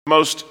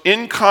most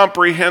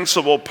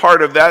incomprehensible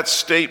part of that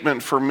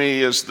statement for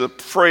me is the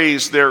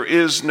phrase, "there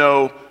is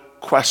no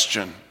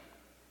question."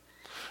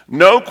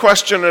 No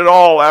question at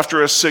all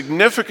after a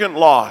significant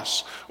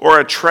loss or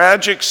a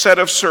tragic set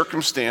of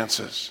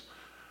circumstances.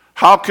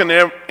 How can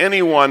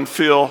anyone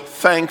feel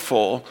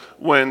thankful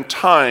when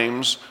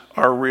times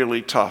are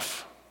really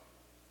tough?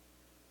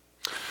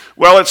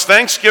 Well, it's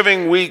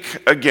Thanksgiving week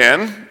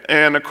again,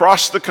 and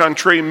across the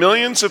country,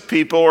 millions of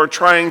people are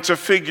trying to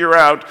figure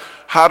out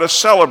how to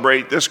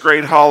celebrate this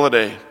great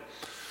holiday.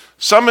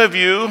 Some of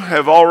you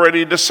have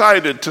already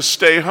decided to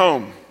stay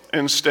home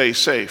and stay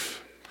safe.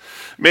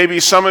 Maybe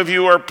some of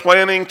you are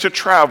planning to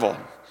travel.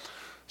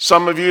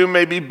 Some of you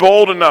may be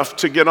bold enough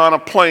to get on a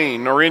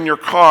plane or in your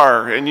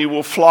car, and you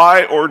will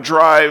fly or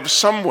drive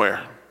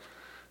somewhere.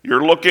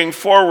 You're looking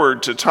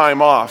forward to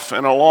time off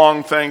and a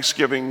long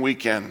Thanksgiving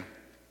weekend.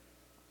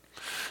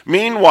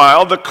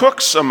 Meanwhile, the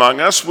cooks among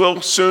us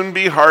will soon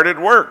be hard at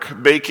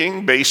work,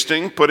 baking,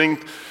 basting,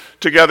 putting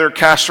together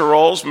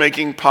casseroles,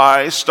 making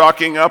pies,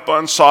 stocking up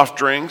on soft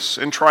drinks,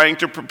 and trying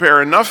to prepare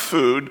enough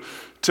food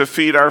to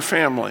feed our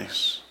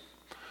families.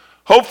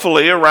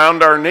 Hopefully,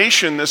 around our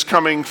nation this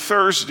coming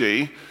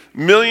Thursday,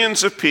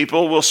 millions of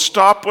people will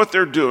stop what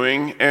they're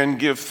doing and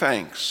give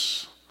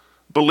thanks.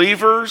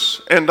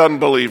 Believers and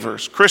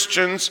unbelievers,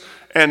 Christians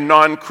and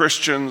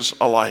non-Christians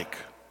alike.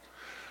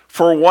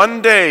 For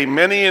one day,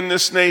 many in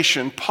this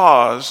nation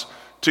pause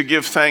to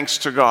give thanks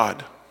to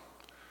God.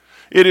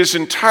 It is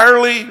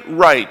entirely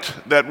right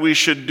that we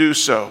should do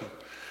so.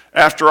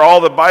 After all,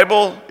 the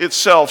Bible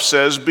itself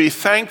says, "Be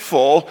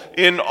thankful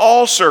in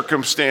all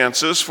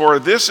circumstances, for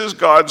this is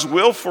God's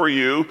will for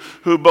you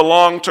who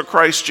belong to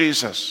Christ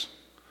Jesus."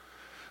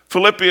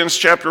 Philippians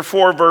chapter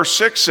 4, verse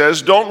 6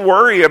 says, "Don't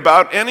worry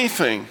about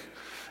anything.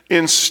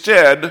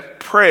 Instead,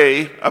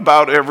 pray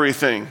about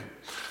everything.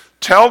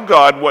 Tell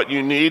God what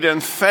you need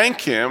and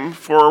thank Him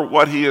for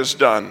what He has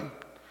done."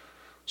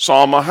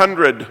 Psalm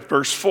 100,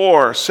 verse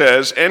 4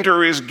 says,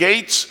 "Enter His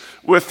gates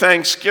with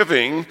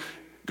thanksgiving,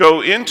 go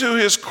into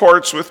His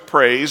courts with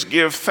praise,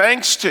 give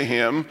thanks to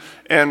Him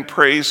and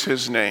praise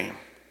His name."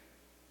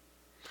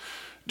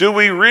 Do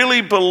we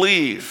really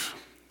believe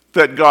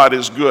that God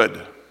is good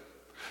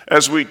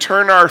as we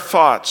turn our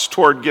thoughts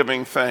toward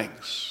giving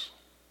thanks?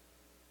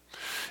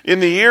 In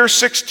the year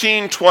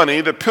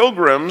 1620, the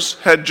Pilgrims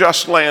had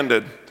just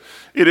landed.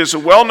 It is a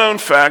well-known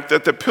fact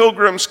that the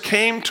Pilgrims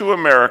came to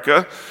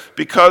America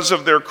because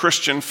of their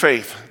Christian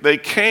faith. They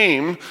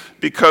came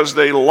because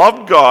they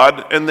loved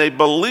God and they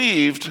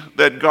believed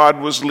that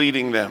God was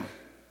leading them.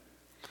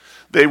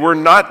 They were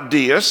not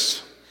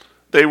deists.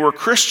 They were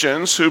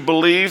Christians who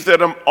believed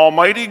that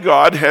Almighty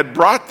God had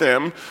brought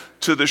them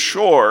to the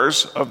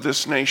shores of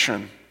this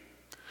nation.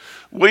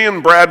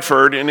 William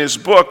Bradford, in his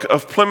book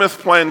of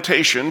Plymouth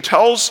Plantation,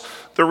 tells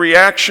the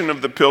reaction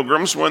of the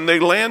Pilgrims when they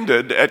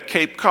landed at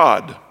Cape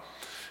Cod.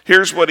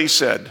 Here's what he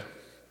said: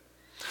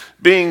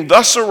 "Being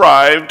thus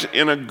arrived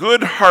in a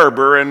good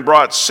harbor and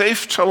brought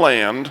safe to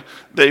land,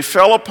 they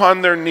fell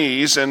upon their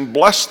knees and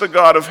blessed the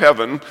God of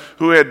heaven,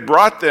 who had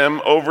brought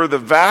them over the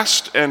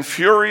vast and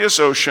furious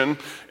ocean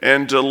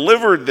and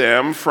delivered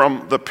them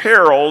from the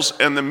perils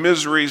and the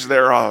miseries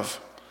thereof,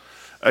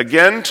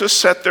 again to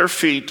set their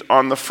feet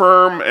on the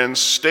firm and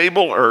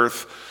stable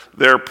earth,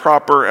 their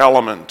proper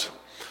element.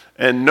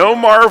 And no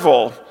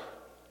marvel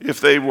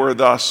if they were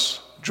thus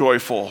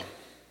joyful."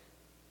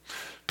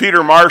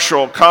 Peter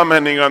Marshall,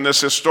 commenting on this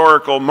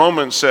historical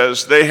moment,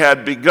 says, "They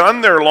had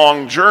begun their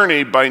long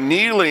journey by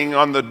kneeling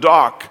on the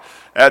dock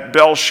at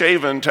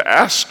Bellshaven to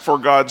ask for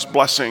God's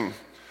blessing.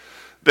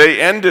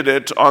 They ended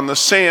it on the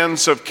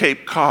sands of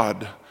Cape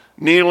Cod,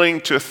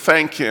 kneeling to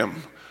thank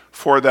Him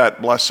for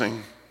that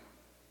blessing."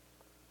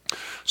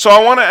 So I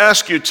want to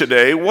ask you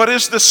today, what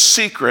is the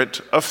secret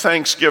of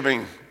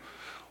Thanksgiving?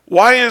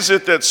 Why is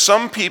it that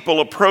some people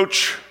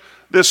approach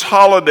this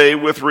holiday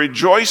with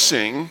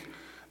rejoicing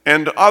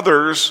and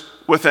others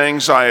with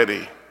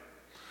anxiety?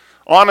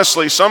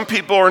 Honestly, some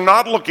people are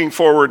not looking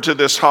forward to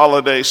this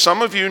holiday.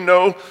 Some of you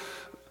know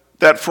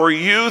that for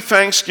you,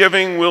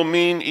 Thanksgiving will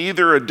mean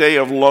either a day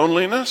of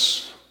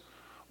loneliness,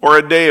 or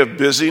a day of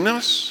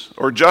busyness,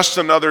 or just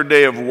another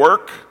day of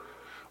work,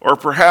 or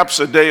perhaps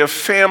a day of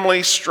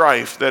family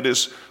strife that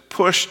is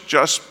pushed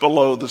just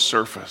below the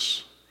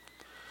surface.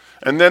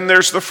 And then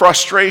there's the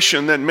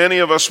frustration that many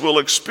of us will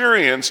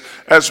experience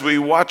as we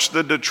watch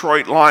the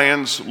Detroit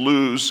Lions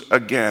lose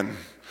again.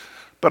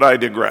 But I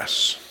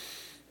digress.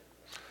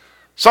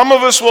 Some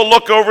of us will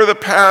look over the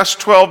past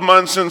 12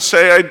 months and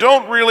say, "I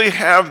don't really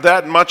have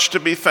that much to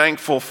be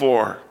thankful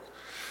for."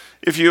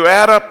 If you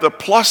add up the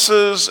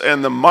pluses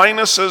and the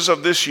minuses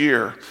of this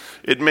year,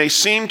 it may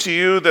seem to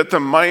you that the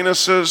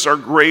minuses are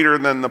greater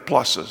than the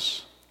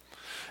pluses.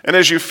 And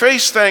as you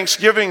face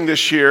Thanksgiving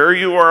this year,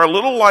 you are a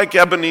little like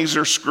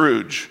Ebenezer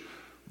Scrooge.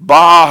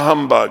 Bah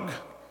humbug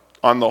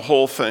on the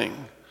whole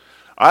thing.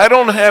 I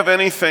don't have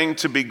anything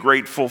to be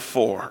grateful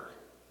for.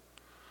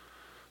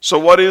 So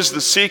what is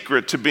the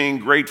secret to being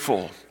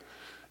grateful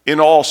in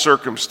all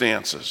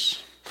circumstances?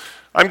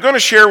 I'm going to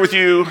share with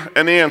you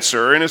an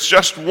answer, and it's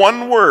just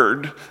one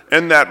word,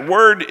 and that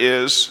word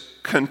is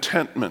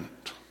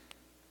contentment.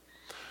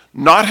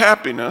 Not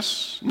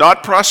happiness,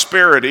 not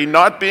prosperity,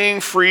 not being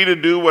free to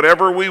do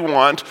whatever we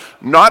want,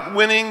 not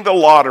winning the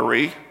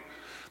lottery.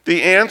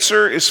 The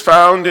answer is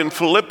found in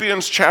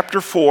Philippians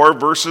chapter 4,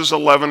 verses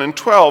 11 and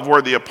 12,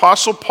 where the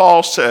Apostle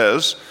Paul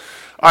says,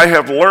 I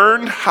have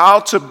learned how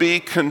to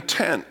be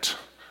content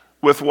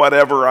with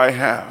whatever I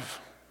have.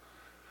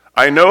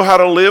 I know how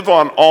to live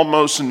on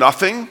almost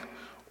nothing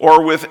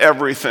or with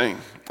everything.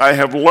 I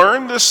have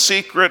learned the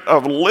secret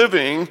of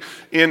living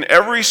in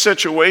every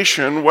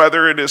situation,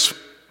 whether it is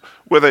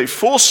with a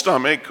full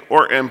stomach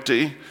or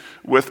empty,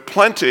 with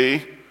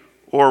plenty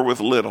or with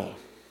little.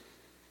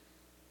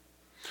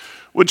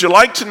 Would you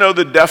like to know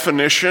the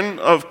definition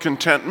of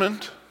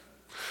contentment?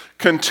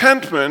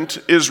 Contentment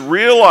is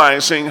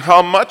realizing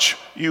how much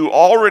you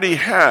already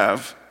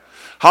have,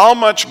 how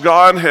much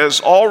God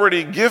has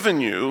already given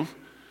you,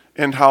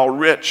 and how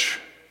rich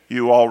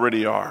you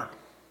already are.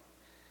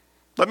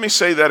 Let me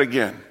say that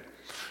again.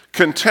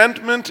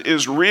 Contentment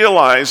is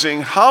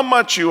realizing how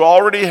much you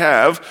already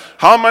have,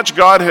 how much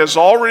God has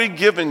already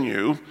given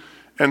you,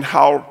 and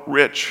how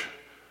rich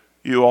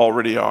you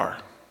already are.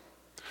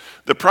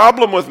 The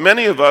problem with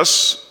many of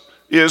us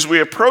is we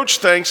approach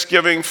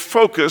Thanksgiving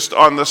focused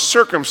on the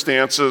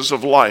circumstances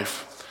of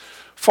life.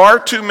 Far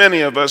too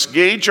many of us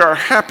gauge our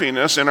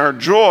happiness and our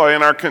joy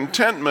and our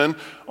contentment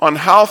on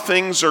how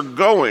things are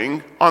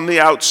going on the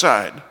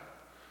outside.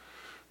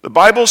 The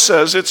Bible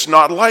says it's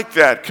not like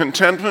that.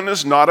 Contentment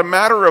is not a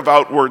matter of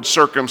outward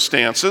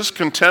circumstances.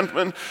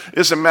 Contentment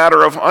is a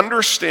matter of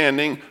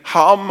understanding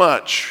how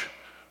much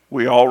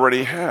we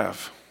already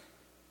have.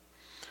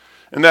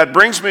 And that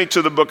brings me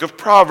to the book of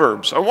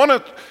Proverbs. I want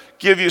to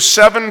give you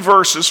 7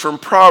 verses from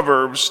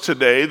Proverbs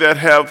today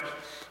that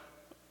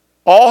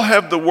all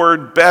have the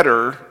word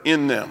better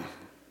in them.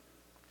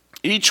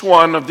 Each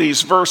one of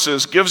these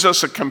verses gives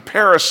us a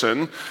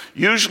comparison,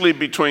 usually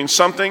between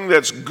something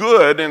that's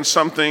good and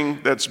something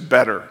that's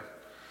better.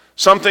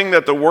 Something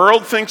that the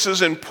world thinks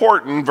is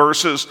important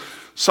versus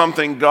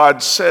something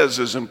God says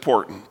is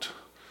important.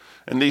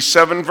 And these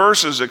 7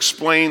 verses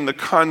explain the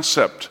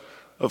concept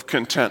of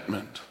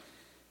contentment.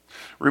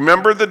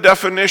 Remember the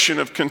definition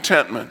of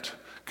contentment.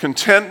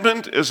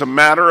 Contentment is a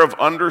matter of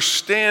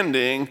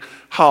understanding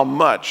how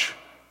much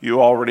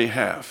you already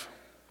have.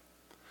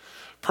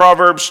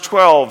 Proverbs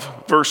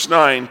 12, verse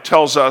 9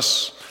 tells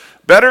us,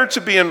 better to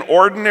be an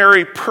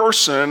ordinary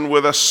person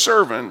with a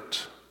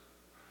servant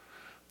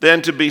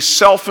than to be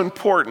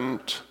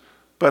self-important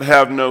but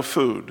have no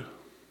food.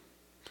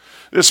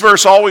 This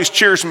verse always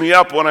cheers me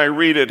up when I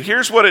read it.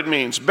 Here's what it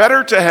means.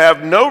 Better to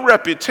have no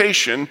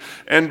reputation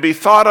and be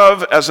thought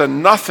of as a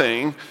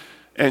nothing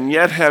and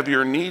yet have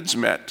your needs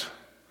met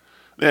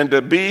than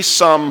to be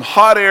some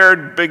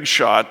hot-aired big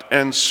shot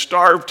and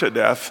starve to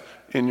death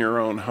in your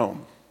own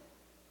home.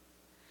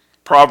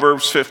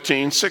 Proverbs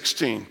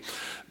 15:16.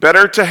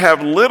 Better to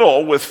have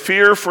little with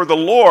fear for the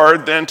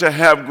Lord than to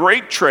have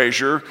great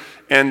treasure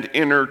and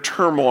inner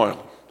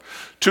turmoil.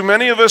 Too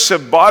many of us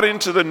have bought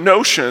into the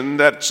notion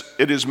that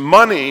it is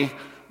money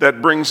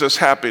that brings us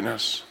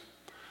happiness.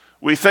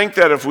 We think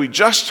that if we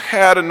just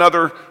had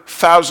another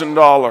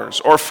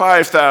 $1,000 or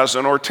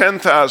 $5,000 or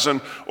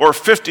 $10,000 or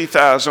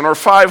 $50,000 or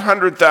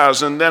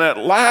 $500,000, then at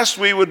last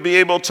we would be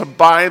able to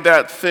buy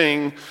that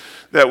thing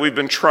that we've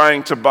been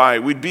trying to buy.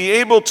 We'd be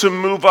able to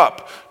move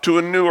up to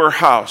a newer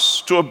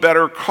house, to a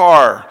better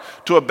car,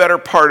 to a better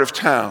part of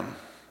town.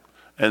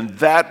 And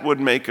that would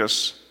make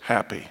us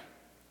happy.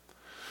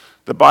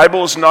 The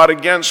Bible is not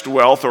against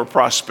wealth or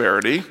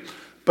prosperity,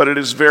 but it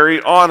is very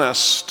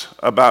honest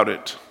about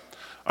it.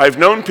 I've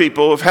known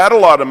people who've had a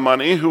lot of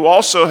money who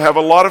also have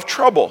a lot of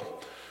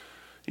trouble.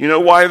 You know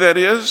why that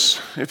is?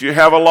 If you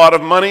have a lot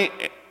of money,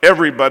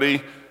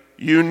 everybody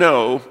you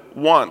know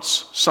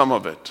wants some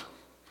of it.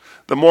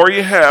 The more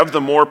you have,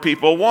 the more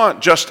people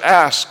want. Just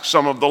ask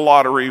some of the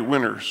lottery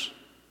winners.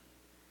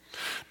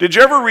 Did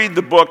you ever read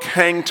the book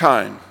Hang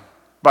Time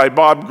by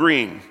Bob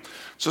Greene?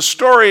 It's a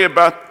story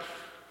about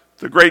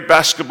the great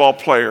basketball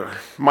player,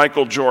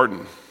 Michael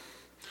Jordan.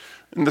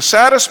 And the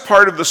saddest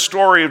part of the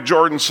story of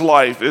Jordan's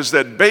life is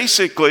that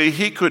basically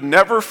he could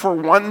never for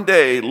one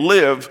day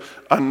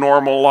live a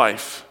normal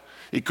life.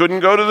 He couldn't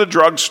go to the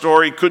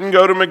drugstore, he couldn't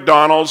go to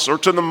McDonald's or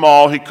to the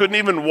mall, he couldn't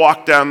even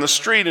walk down the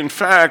street. In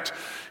fact,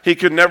 he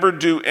could never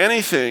do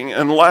anything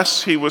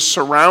unless he was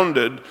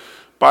surrounded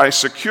by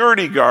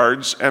security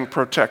guards and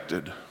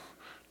protected,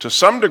 to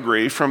some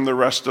degree, from the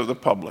rest of the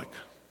public.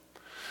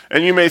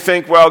 And you may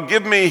think, well,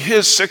 give me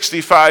his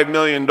 $65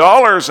 million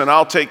and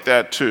I'll take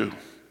that too.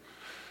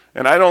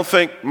 And I don't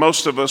think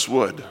most of us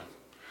would.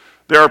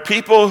 There are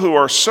people who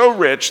are so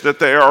rich that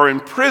they are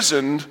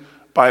imprisoned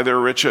by their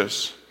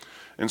riches.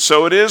 And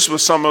so it is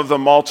with some of the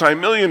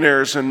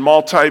multimillionaires and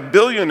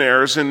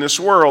multi-billionaires in this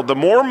world. The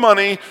more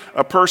money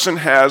a person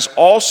has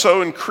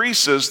also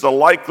increases the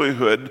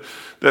likelihood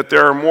that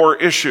there are more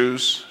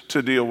issues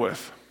to deal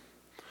with.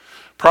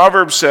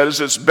 Proverbs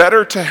says it's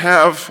better to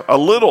have a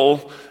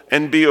little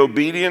and be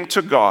obedient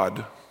to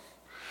God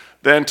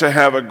than to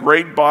have a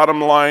great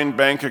bottom line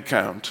bank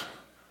account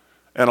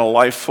and a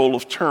life full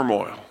of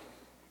turmoil.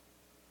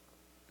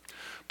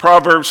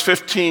 Proverbs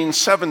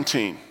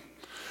 15:17.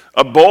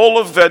 A bowl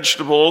of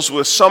vegetables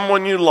with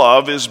someone you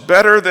love is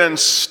better than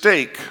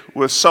steak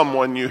with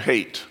someone you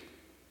hate.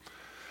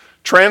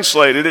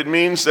 Translated, it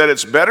means that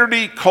it's better to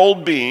eat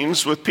cold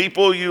beans with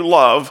people you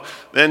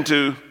love than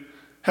to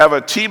have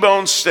a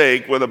T-bone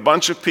steak with a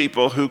bunch of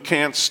people who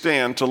can't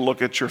stand to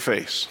look at your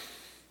face.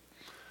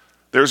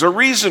 There's a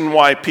reason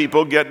why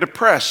people get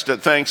depressed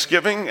at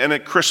Thanksgiving and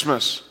at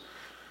Christmas.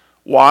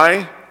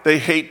 Why? They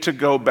hate to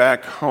go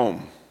back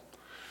home.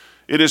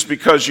 It is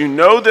because you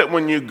know that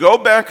when you go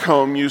back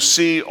home, you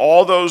see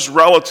all those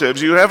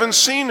relatives you haven't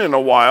seen in a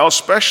while,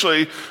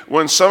 especially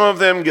when some of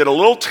them get a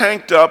little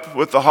tanked up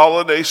with the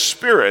holiday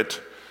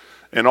spirit,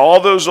 and all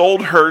those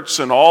old hurts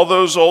and all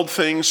those old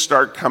things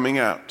start coming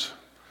out.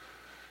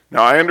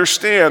 Now, I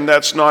understand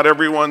that's not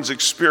everyone's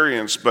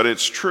experience, but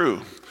it's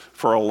true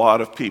for a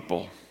lot of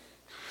people.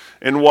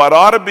 And what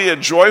ought to be a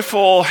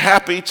joyful,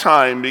 happy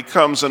time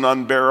becomes an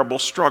unbearable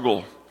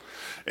struggle.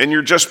 And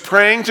you're just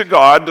praying to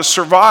God to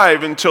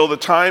survive until the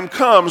time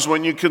comes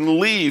when you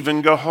can leave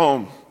and go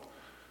home.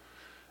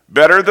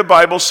 Better, the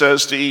Bible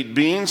says, to eat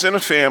beans in a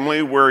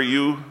family where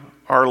you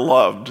are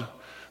loved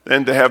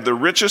than to have the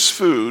richest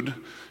food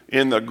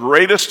in the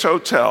greatest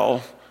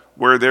hotel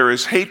where there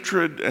is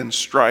hatred and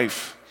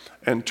strife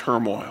and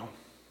turmoil.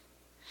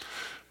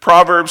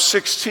 Proverbs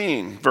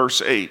 16,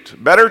 verse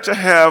 8. Better to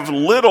have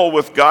little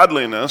with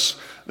godliness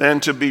than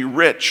to be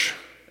rich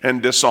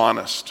and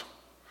dishonest.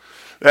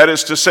 That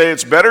is to say,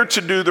 it's better to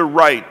do the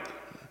right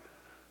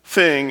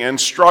thing and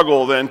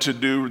struggle than to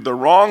do the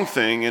wrong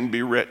thing and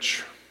be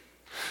rich.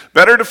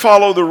 Better to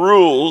follow the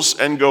rules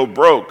and go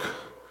broke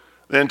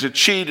than to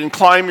cheat and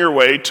climb your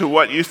way to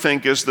what you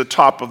think is the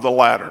top of the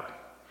ladder.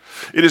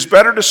 It is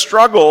better to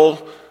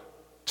struggle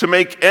to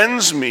make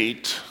ends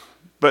meet,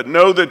 but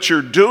know that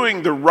you're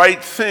doing the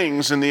right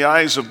things in the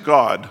eyes of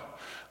God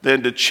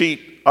than to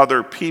cheat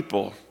other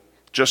people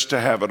just to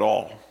have it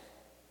all.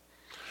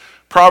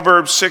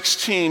 Proverbs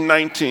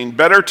 16:19,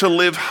 better to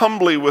live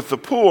humbly with the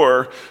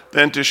poor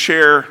than to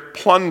share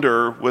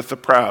plunder with the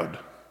proud.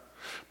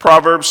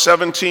 Proverbs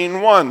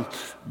 17:1,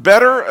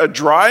 better a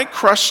dry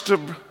crust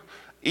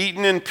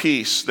eaten in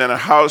peace than a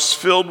house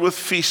filled with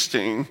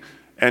feasting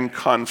and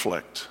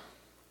conflict.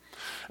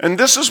 And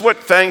this is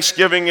what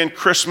Thanksgiving and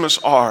Christmas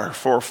are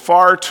for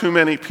far too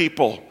many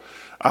people.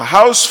 A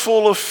house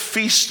full of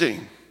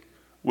feasting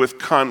with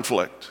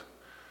conflict.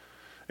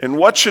 And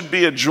what should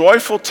be a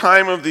joyful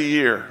time of the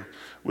year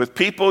with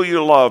people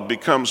you love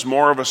becomes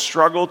more of a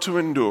struggle to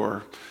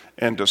endure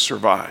and to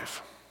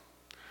survive.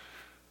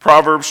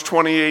 Proverbs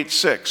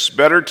 28:6,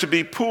 better to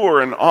be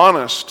poor and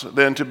honest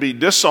than to be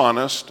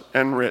dishonest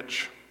and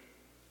rich.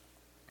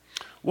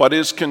 What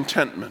is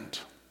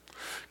contentment?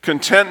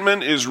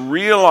 Contentment is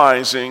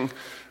realizing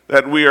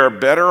that we are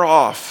better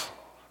off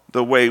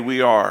the way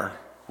we are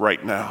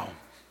right now.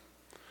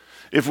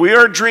 If we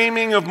are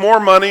dreaming of more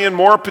money and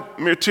more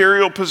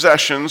material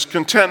possessions,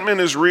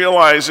 contentment is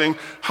realizing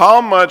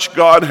how much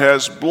God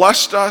has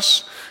blessed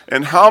us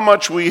and how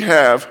much we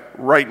have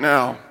right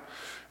now.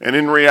 And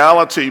in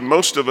reality,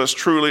 most of us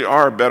truly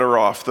are better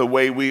off the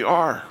way we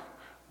are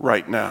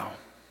right now.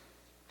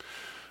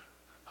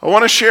 I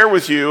want to share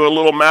with you a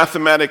little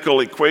mathematical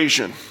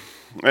equation,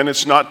 and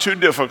it's not too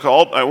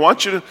difficult. I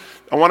want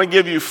to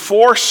give you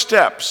 4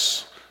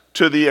 steps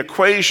to the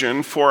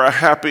equation for a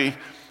happy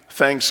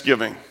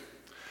Thanksgiving.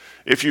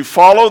 If you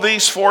follow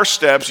these 4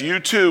 steps, you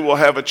too will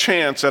have a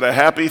chance at a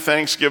happy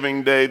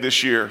Thanksgiving Day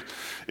this year.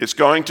 It's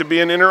going to be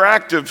an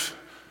interactive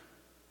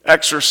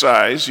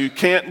exercise. You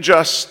can't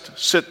just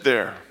sit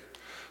there.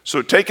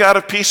 So take out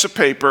a piece of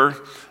paper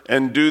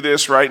and do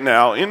this right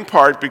now, in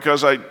part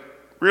because I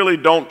really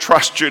don't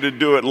trust you to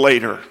do it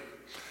later.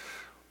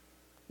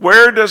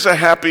 Where does a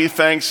happy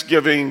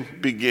Thanksgiving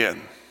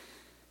begin?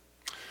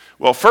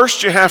 Well,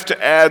 first you have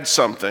to add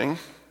something,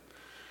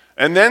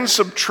 and then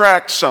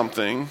subtract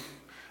something,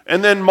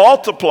 and then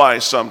multiply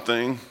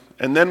something,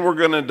 and then we're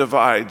going to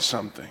divide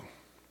something.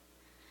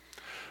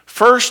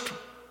 First,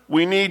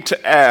 we need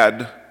to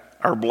add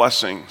our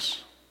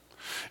blessings.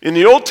 In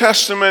the Old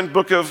Testament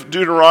book of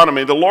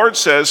Deuteronomy, the Lord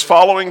says,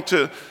 following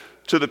to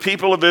the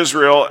people of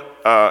Israel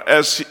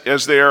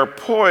as they are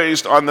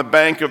poised on the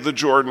bank of the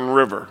Jordan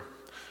River,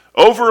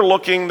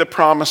 overlooking the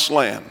promised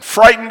land,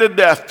 frightened to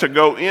death to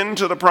go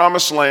into the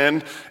promised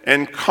land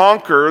and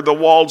conquer the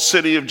walled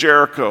city of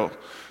Jericho,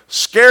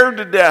 scared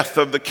to death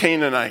of the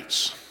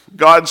Canaanites.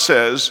 God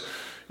says,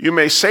 you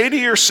may say to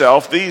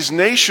yourself, these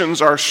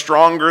nations are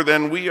stronger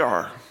than we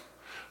are.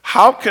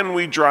 How can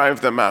we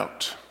drive them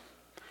out?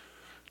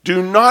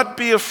 Do not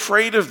be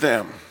afraid of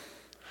them.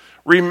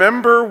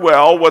 Remember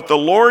well what the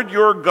Lord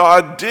your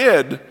God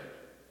did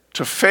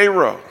to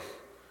Pharaoh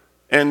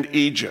and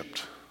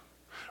Egypt.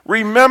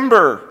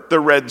 Remember the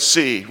Red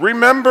Sea.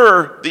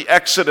 Remember the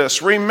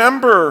Exodus.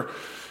 Remember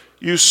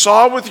you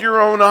saw with your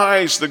own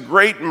eyes the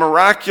great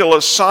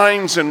miraculous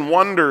signs and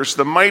wonders,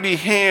 the mighty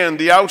hand,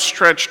 the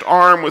outstretched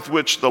arm with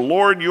which the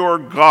Lord your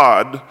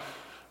God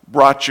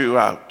brought you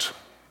out.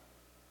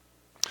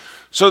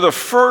 So the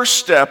first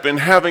step in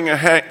having a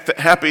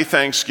happy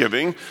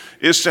Thanksgiving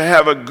is to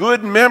have a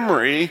good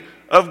memory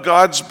of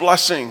God's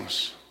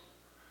blessings.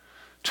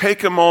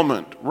 Take a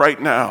moment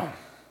right now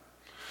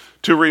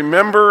to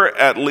remember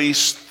at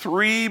least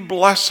 3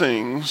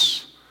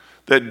 blessings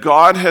that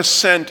God has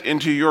sent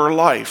into your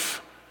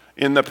life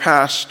in the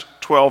past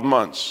 12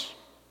 months.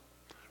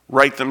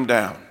 Write them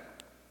down.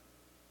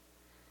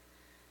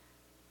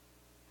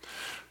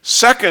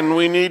 Second,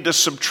 we need to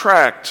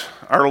subtract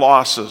our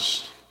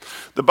losses.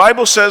 The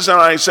Bible says in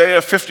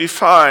Isaiah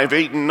 55,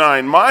 8 and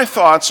 9, "My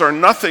thoughts are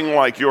nothing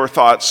like your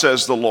thoughts,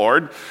 says the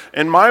Lord,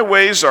 and my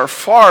ways are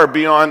far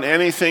beyond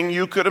anything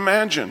you could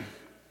imagine.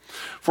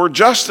 For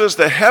just as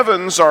the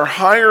heavens are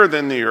higher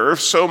than the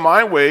earth, so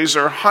my ways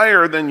are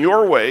higher than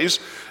your ways,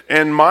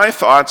 and my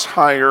thoughts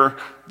higher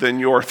than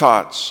your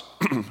thoughts."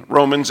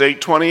 Romans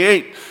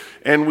 8:28.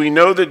 "And we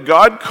know that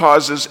God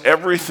causes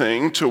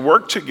everything to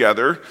work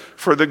together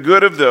for the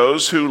good of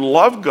those who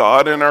love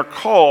God and are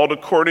called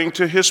according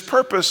to his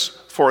purpose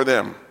for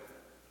them."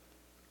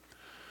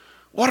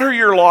 What are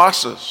your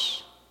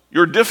losses,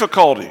 your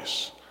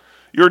difficulties,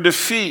 your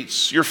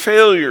defeats, your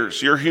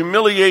failures, your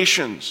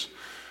humiliations?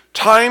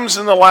 Times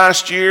in the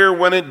last year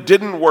when it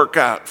didn't work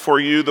out for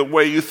you the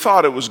way you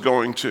thought it was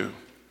going to.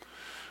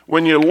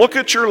 When you look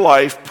at your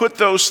life, put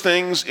those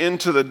things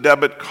into the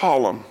debit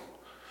column.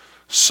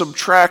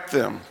 Subtract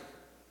them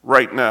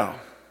right now.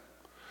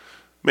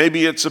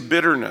 Maybe it's a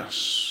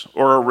bitterness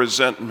or a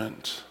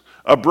resentment,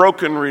 a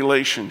broken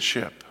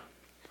relationship.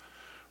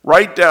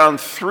 Write down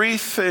 3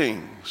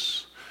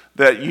 things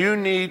that you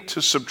need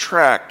to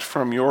subtract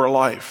from your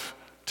life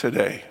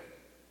today.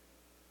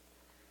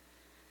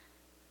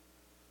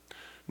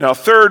 Now,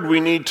 third, we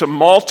need to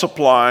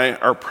multiply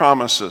our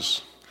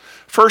promises.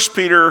 1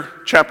 Peter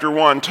chapter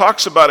 1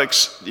 talks about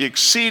the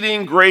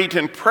exceeding great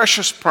and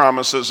precious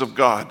promises of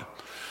God.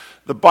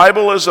 The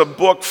Bible is a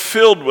book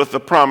filled with the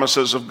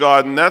promises of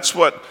God, and that's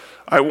what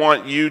I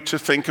want you to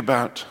think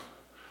about.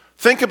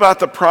 Think about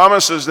the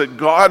promises that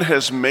God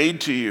has made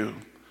to you,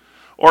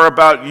 or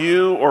about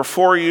you, or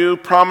for you,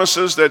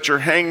 promises that you're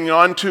hanging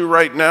on to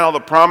right now, the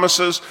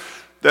promises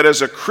that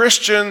as a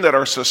Christian that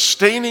are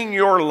sustaining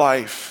your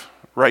life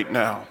right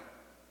now.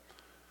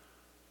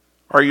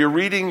 Are you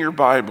reading your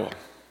Bible?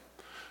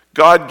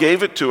 God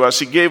gave it to us.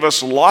 He gave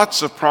us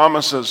lots of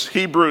promises.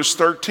 Hebrews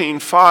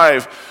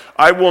 13:5,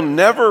 "I will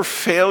never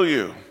fail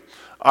you.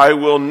 I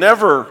will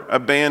never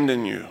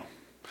abandon you."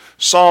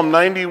 Psalm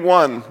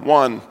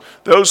 91:1,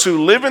 "Those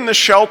who live in the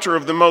shelter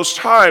of the Most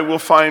High will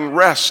find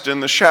rest in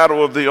the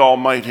shadow of the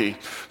Almighty."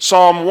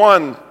 Psalm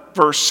 1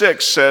 verse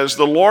 6 says,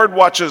 "The Lord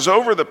watches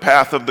over the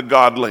path of the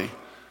godly,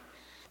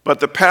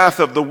 but the path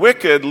of the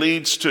wicked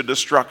leads to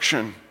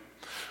destruction."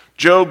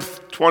 Job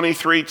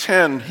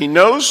 23:10, "He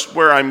knows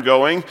where I'm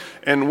going,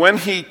 and when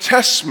he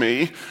tests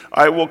me,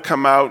 I will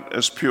come out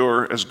as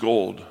pure as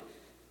gold."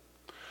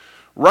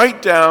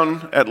 Write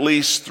down at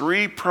least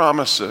 3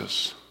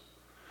 promises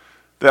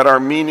that are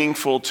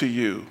meaningful to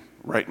you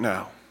right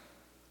now.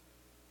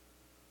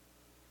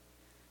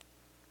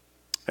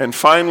 And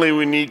finally,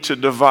 we need to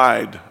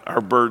divide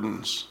our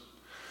burdens.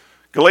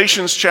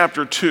 Galatians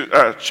chapter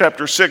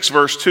 6,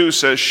 verse 2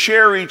 says,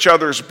 "Share each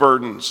other's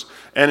burdens,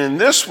 and in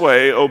this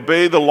way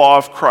obey the law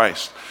of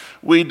Christ."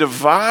 We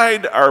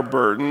divide our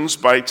burdens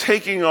by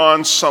taking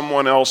on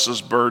someone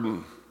else's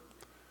burden.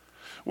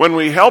 When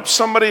we help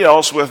somebody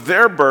else with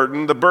their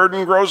burden, the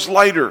burden grows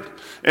lighter.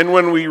 And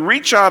when we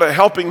reach out a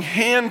helping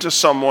hand to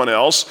someone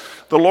else,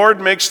 the Lord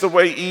makes the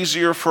way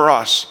easier for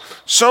us.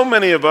 So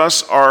many of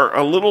us are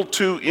a little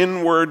too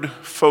inward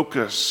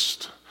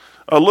focused,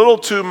 a little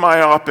too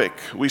myopic.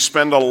 We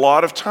spend a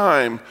lot of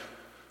time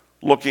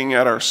looking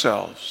at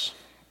ourselves.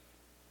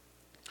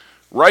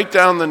 Write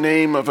down the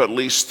name of at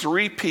least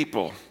 3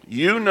 people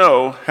you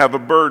know have a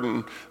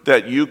burden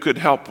that you could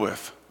help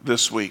with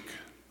this week.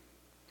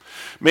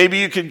 Maybe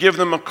you could give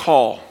them a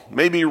call.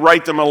 Maybe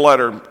write them a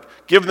letter.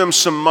 Give them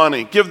some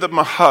money. Give them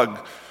a hug.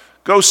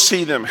 Go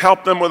see them.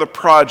 Help them with a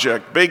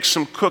project. Bake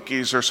some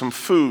cookies or some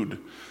food.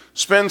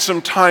 Spend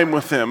some time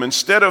with them.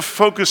 Instead of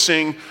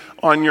focusing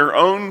on your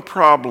own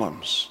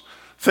problems,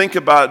 think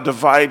about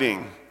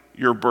dividing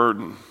your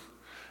burden.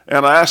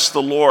 And ask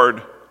the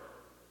Lord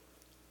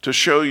to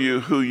show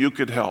you who you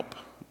could help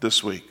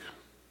this week.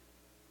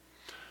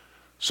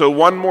 So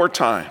one more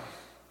time,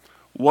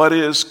 what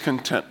is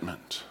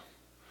contentment?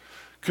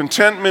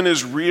 Contentment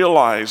is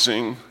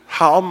realizing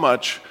how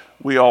much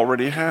we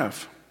already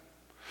have.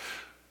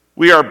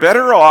 We are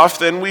better off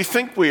than we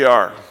think we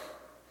are.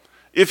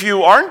 If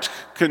you aren't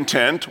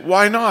content,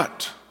 why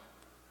not?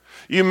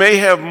 You may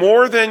have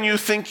more than you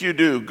think you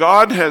do.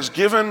 God has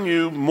given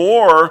you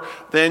more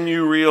than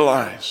you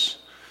realize.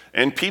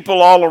 And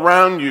people all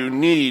around you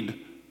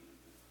need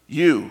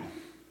you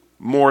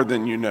more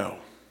than you know.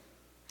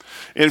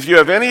 And if you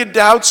have any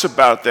doubts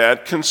about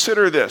that,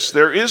 consider this.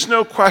 There is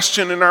no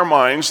question in our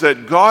minds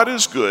that God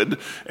is good,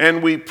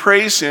 and we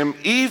praise him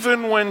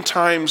even when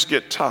times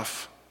get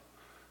tough.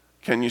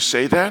 Can you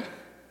say that?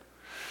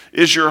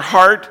 Is your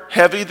heart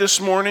heavy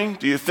this morning?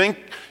 Do you think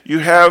you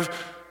have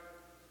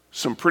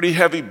some pretty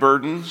heavy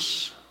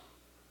burdens?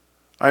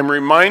 I'm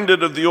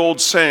reminded of the old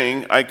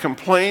saying, I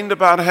complained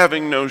about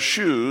having no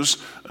shoes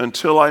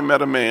until I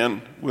met a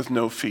man with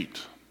no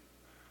feet.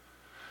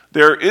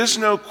 There is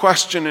no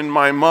question in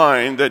my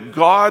mind that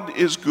God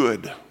is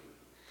good,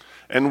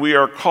 and we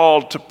are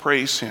called to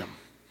praise him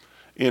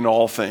in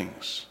all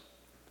things.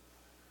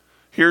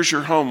 Here's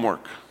your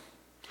homework.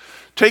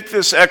 Take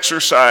this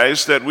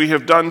exercise that we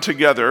have done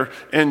together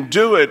and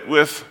do it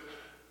with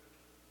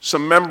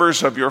some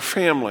members of your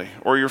family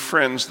or your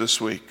friends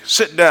this week.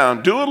 Sit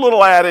down, do a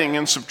little adding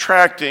and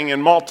subtracting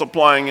and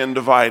multiplying and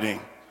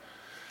dividing.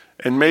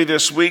 And may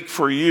this week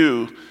for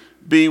you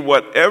be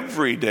what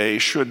every day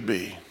should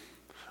be,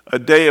 a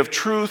day of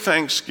true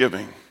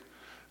thanksgiving.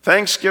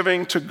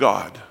 Thanksgiving to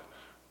God,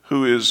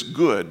 who is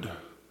good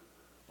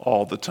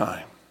all the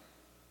time.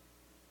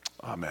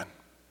 Amen.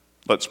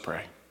 Let's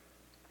pray.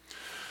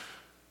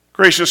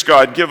 Gracious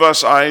God, give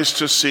us eyes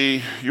to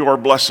see your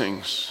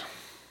blessings.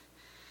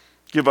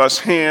 Give us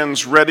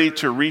hands ready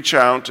to reach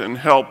out and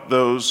help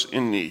those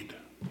in need.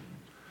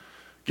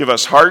 Give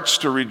us hearts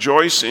to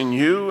rejoice in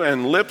you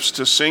and lips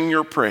to sing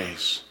your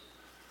praise.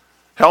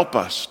 Help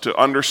us to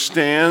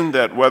understand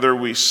that whether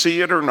we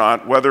see it or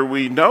not, whether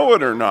we know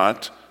it or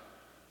not,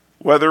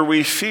 whether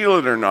we feel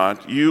it or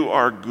not, you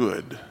are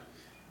good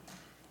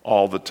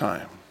all the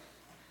time.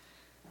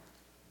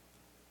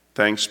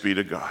 Thanks be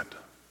to God.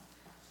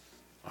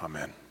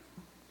 Amen.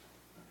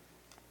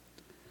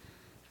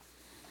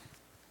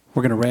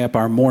 We're going to wrap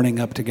our morning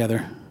up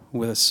together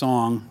with a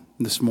song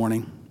this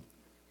morning.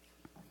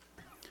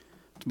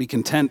 To be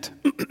content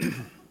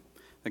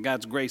that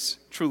God's grace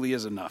truly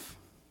is enough.